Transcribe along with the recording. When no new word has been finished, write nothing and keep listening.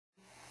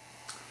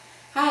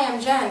Hi,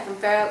 I'm Jen from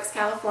Fair Oaks,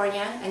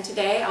 California, and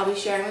today I'll be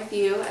sharing with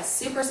you a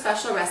super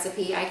special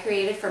recipe I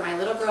created for my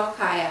little girl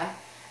Kaia.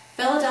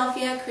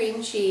 Philadelphia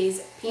cream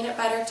cheese, peanut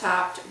butter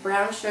topped,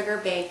 brown sugar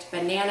baked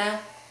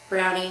banana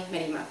brownie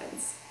mini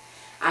muffins.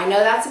 I know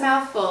that's a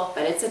mouthful,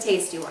 but it's a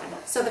tasty one.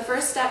 So the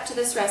first step to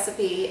this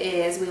recipe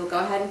is we will go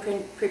ahead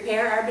and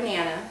prepare our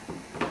banana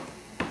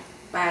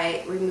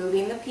by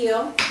removing the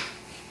peel,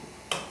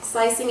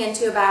 slicing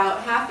into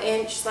about 1/2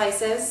 inch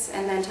slices,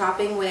 and then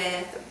topping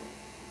with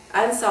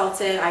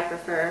unsalted, I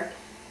prefer,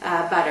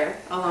 butter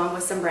along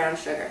with some brown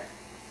sugar.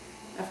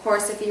 Of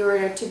course, if you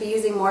were to be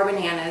using more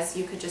bananas,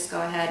 you could just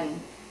go ahead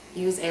and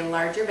use a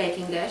larger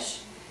baking dish.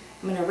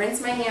 I'm going to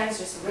rinse my hands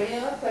just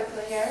real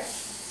quickly here.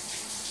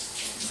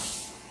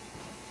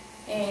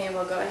 And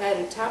we'll go ahead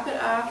and top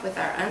it off with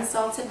our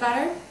unsalted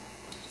butter.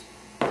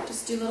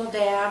 Just do little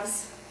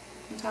dabs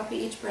on top of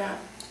each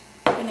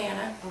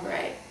banana.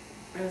 Alright,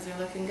 those are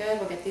looking good.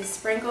 We'll get these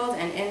sprinkled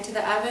and into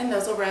the oven.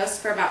 Those will roast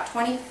for about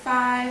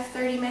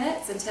 25-30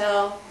 minutes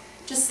until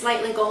just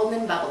slightly golden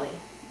and bubbly.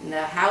 And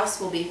the house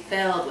will be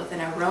filled with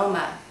an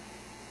aroma.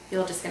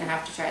 You're just going to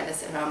have to try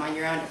this at home on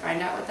your own to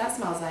find out what that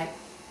smells like.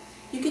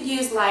 You could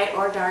use light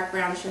or dark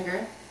brown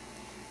sugar.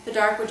 The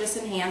dark would just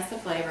enhance the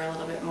flavor a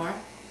little bit more.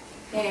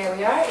 There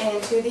we are,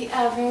 into the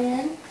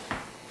oven.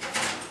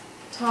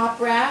 Top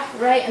rack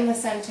right in the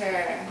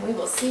center. We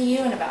will see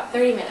you in about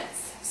 30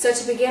 minutes. So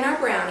to begin our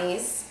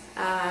brownies,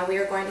 we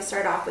are going to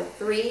start off with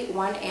 3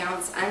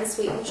 1-ounce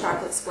unsweetened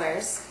chocolate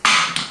squares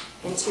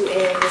into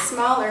a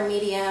small or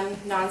medium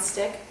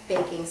nonstick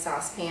baking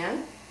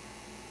saucepan,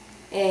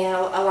 and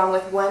along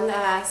with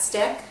 1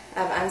 stick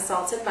of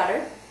unsalted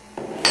butter.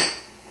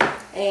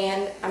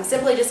 And I'm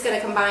simply just going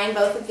to combine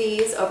both of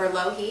these over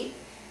low heat,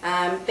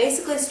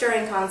 basically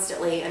stirring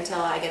constantly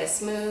until I get a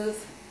smooth,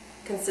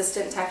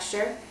 consistent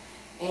texture,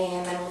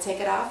 and then we'll take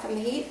it off from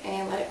the heat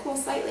and let it cool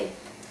slightly.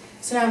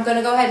 So now I'm going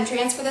to go ahead and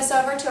transfer this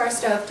over to our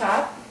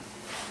stovetop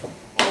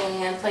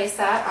and place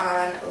that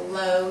on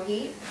low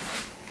heat,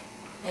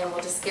 and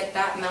we'll just get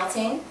that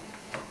melting.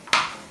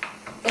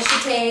 This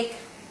should take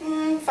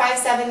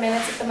 5-7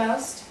 minutes at the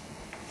most,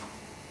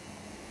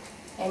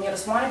 and you'll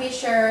just want to be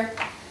sure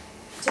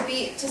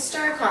to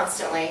stir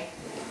constantly.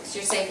 It's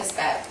your safest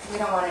bet. We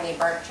don't want any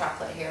burnt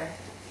chocolate here.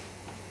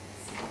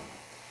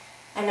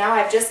 And now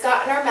I've just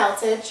gotten our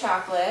melted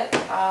chocolate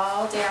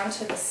all down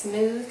to the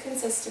smooth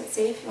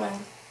consistency. If you want to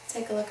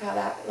take a look how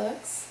that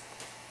looks.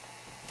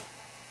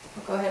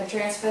 We'll go ahead and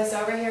transfer this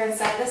over here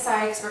inside the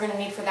side because we're going to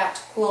need for that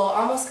to cool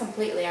almost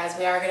completely, as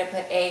we are going to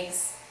put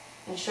eggs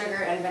and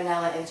sugar and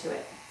vanilla into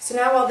it. So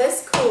now while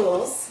this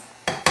cools,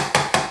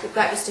 we've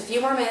got just a few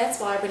more minutes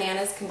while our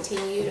bananas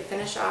continue to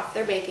finish off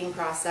their baking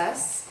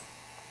process.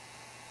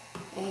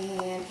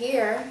 And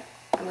here,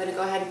 I'm going to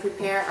go ahead and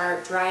prepare our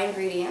dry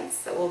ingredients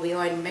that we'll be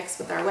going to mix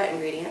with our wet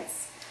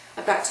ingredients.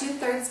 I've got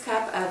 2/3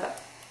 cup of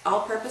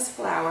all-purpose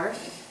flour.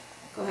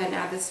 Go ahead and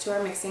add this to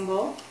our mixing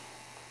bowl,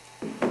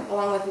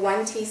 along with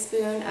 1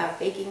 teaspoon of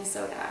baking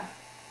soda.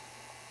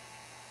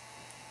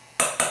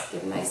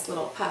 Give a nice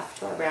little puff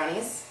to our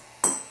brownies.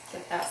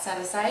 Get that set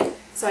aside.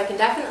 So I can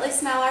definitely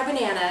smell our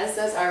bananas.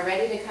 Those are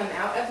ready to come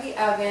out of the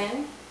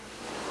oven.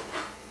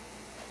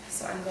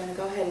 So I'm going to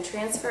go ahead and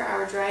transfer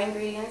our dry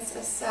ingredients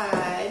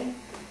aside.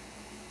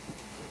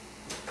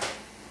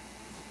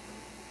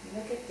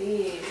 Look at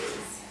these.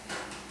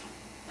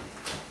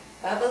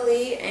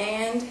 Bubbly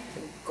and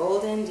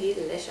golden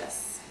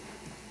delicious.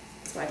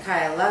 That's why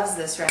Kaia loves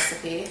this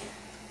recipe.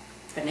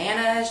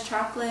 Bananas,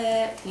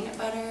 chocolate, peanut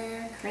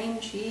butter, cream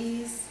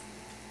cheese.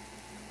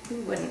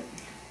 Who wouldn't?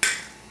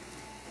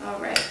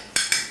 Alright.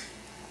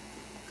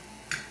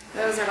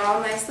 Those are all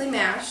nicely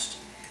mashed.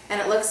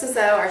 And it looks as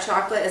though our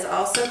chocolate is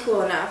also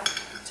cool enough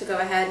to go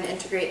ahead and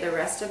integrate the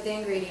rest of the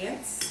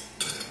ingredients.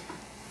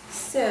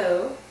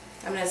 So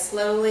I'm going to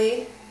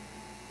slowly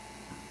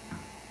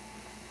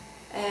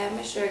add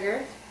my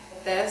sugar.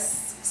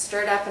 This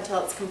stirred up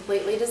until it's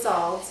completely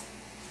dissolved.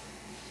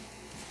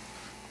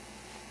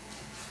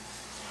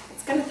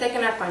 It's going to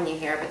thicken up on you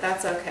here, but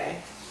that's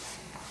okay.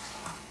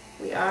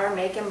 We are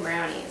making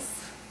brownies.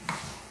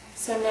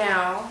 So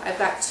now I've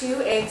got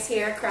 2 eggs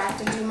here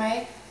cracked into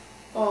my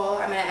bowl.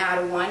 I'm going to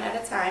add 1 at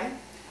a time.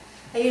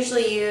 I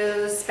usually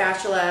use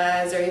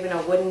spatulas or even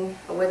a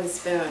wooden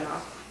spoon.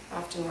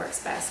 Often works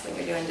best when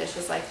you're doing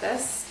dishes like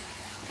this.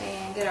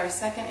 And get our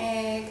second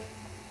egg.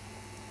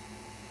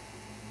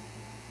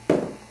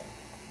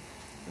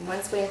 And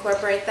once we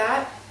incorporate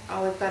that,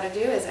 all we've got to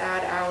do is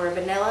add our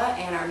vanilla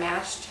and our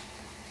mashed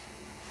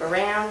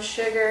brown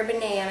sugar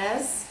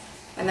bananas,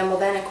 and then we'll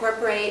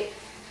incorporate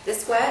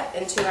this wet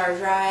into our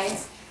dry.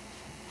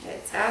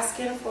 It's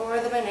asking for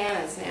the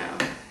bananas now.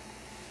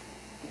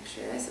 Make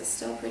sure this is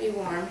still pretty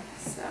warm,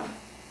 so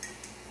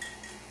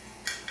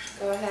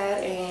go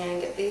ahead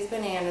and get these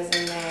bananas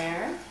in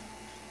there.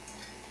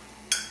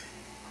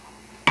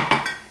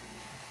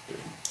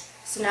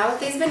 So now that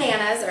these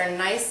bananas are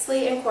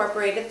nicely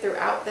incorporated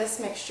throughout this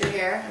mixture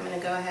here, I'm going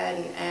to go ahead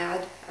and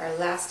add our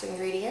last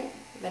ingredient,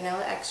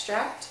 vanilla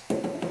extract.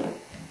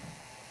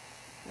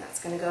 That's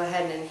It's going to go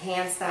ahead and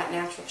enhance that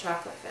natural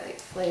chocolate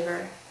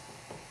flavor.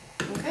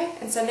 Okay,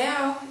 and so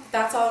now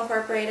that's all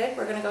incorporated,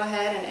 we're going to go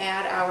ahead and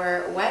add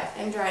our wet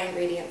and dry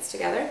ingredients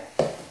together.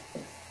 Go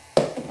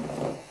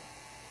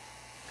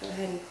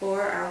ahead and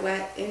pour our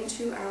wet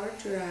into our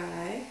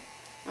dry.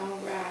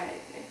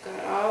 Alright, we've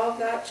got all of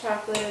that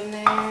chocolate in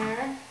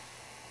there.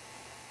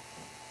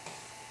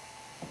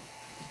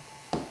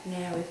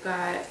 Now we've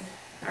got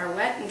our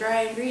wet and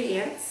dry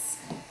ingredients.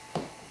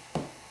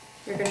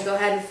 You're going to go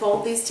ahead and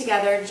fold these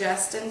together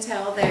just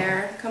until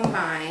they're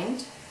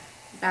combined.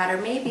 Batter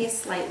may be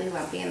slightly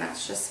lumpy, and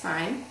that's just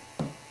fine.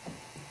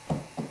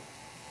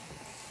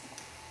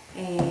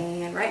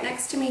 And right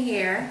next to me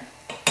here,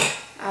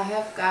 I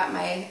have got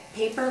my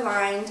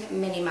paper-lined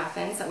mini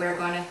muffins that we're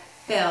going to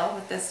fill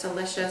with this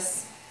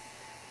delicious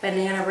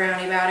banana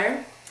brownie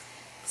batter.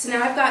 So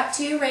now I've got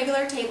 2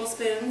 regular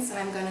tablespoons, and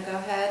I'm going to go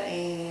ahead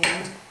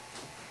and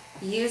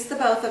use the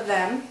both of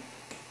them.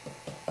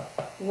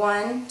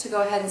 One to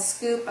go ahead and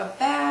scoop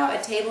about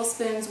a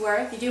tablespoon's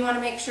worth. You do want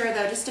to make sure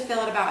though, just to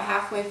fill it about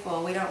halfway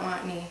full. We don't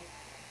want any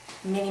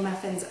mini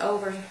muffins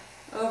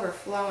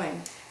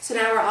overflowing. So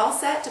now we're all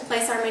set to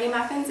place our mini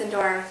muffins into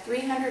our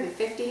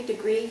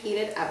 350-degree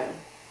heated oven.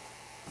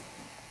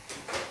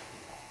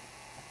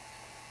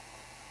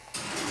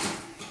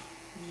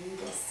 We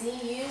will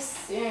see you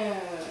soon.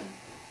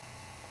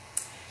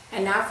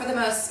 And now for the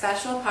most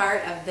special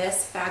part of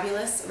this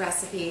fabulous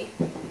recipe.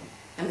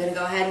 I'm going to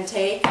go ahead and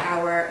take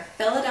our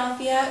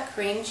Philadelphia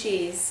cream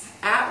cheese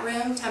at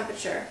room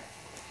temperature,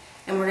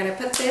 and we're going to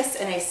put this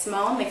in a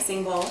small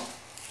mixing bowl.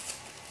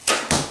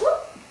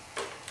 Whoop.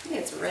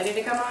 It's ready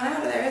to come on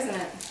out of there, isn't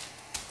it?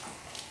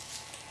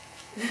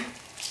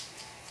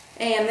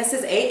 And this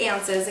is 8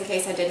 ounces, in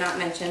case I did not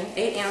mention,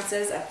 8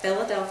 ounces of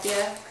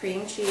Philadelphia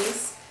cream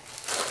cheese.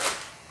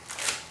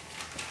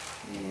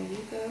 There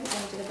you go,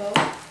 into the bowl.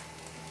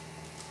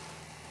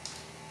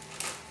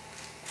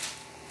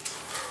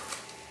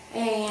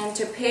 And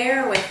to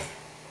pair with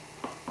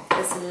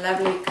this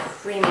lovely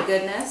creamy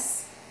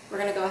goodness, we're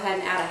going to go ahead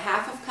and add a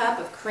 ½ cup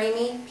of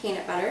creamy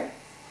peanut butter,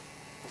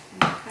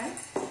 okay,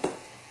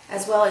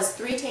 as well as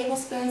 3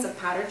 tablespoons of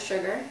powdered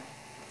sugar,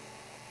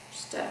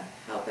 just to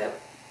help it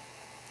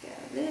get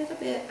a little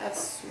bit of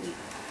sweet.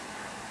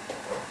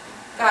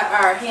 Got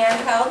our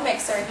handheld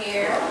mixer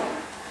here.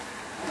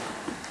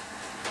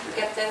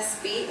 Get this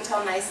beat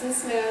until nice and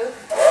smooth.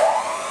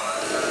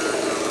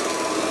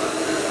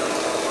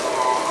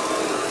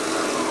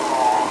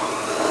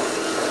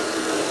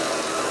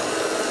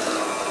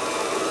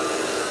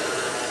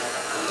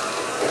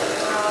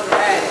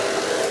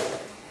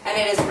 And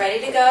it is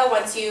ready to go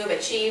once you've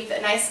achieved a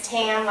nice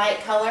tan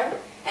light color,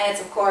 and it's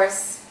of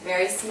course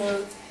very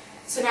smooth.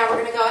 So now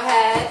we're going to go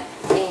ahead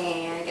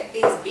and get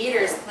these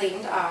beaters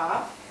cleaned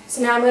off.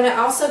 So now I'm going to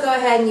also go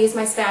ahead and use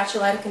my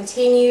spatula to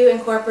continue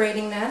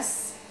incorporating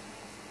this.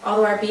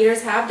 Although our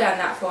beaters have done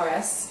that for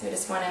us, we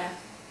just want to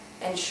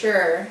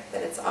ensure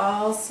that it's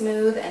all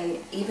smooth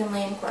and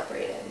evenly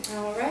incorporated.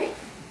 Alright.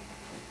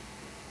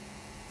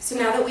 So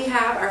now that we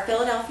have our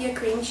Philadelphia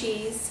cream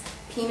cheese,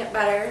 peanut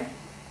butter,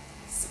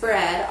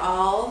 spread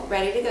all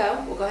ready to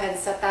go, we'll go ahead and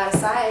set that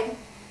aside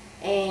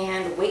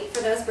and wait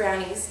for those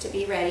brownies to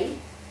be ready.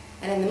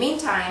 And in the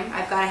meantime,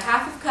 I've got a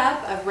 ½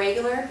 cup of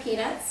regular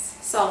peanuts,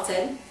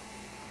 salted,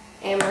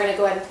 and we're going to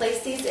go ahead and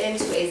place these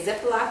into a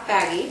Ziploc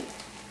baggie.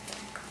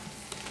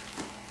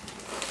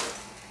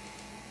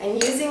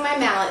 And using my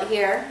mallet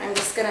here, I'm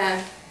just going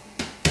to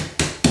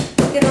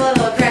get a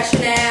little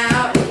aggression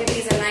out and give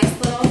these a nice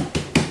little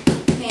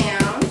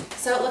pound.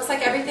 So it looks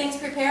like everything's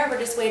prepared. We're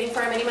just waiting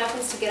for our mini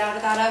muffins to get out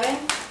of that oven.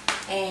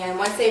 And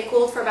once they've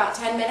cooled for about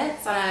 10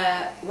 minutes on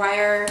a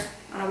wire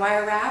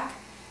rack,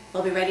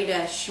 they'll be ready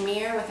to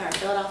smear with our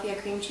Philadelphia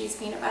cream cheese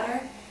peanut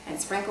butter and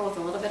sprinkle with a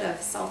little bit of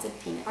salted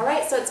peanut.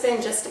 Alright, so it's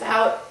been just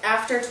about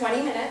after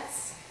 20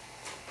 minutes.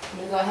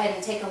 We'll go ahead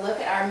and take a look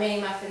at our mini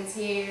muffins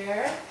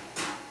here.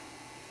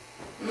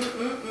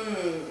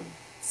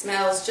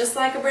 Smells just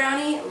like a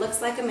brownie, it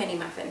looks like a mini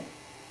muffin.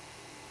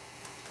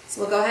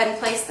 So we'll go ahead and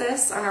place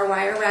this on our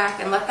wire rack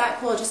and let that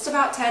cool just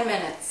about 10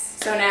 minutes.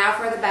 So now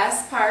for the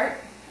best part,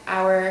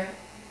 our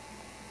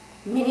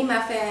mini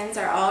muffins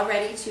are all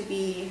ready to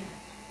be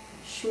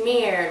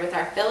smeared with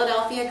our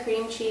Philadelphia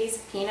cream cheese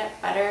peanut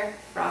butter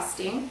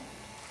frosting.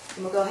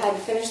 And we'll go ahead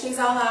and finish these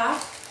all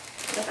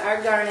off with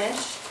our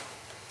garnish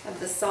of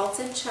the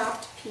salted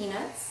chopped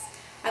peanuts.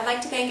 I'd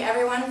like to thank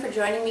everyone for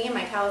joining me in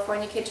my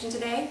California kitchen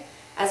today,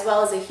 as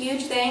well as a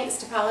huge thanks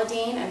to Paula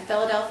Deen and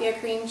Philadelphia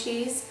Cream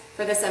Cheese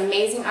for this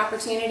amazing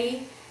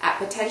opportunity at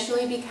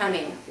potentially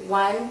becoming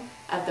one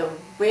of the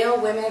real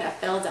women of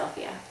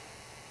Philadelphia.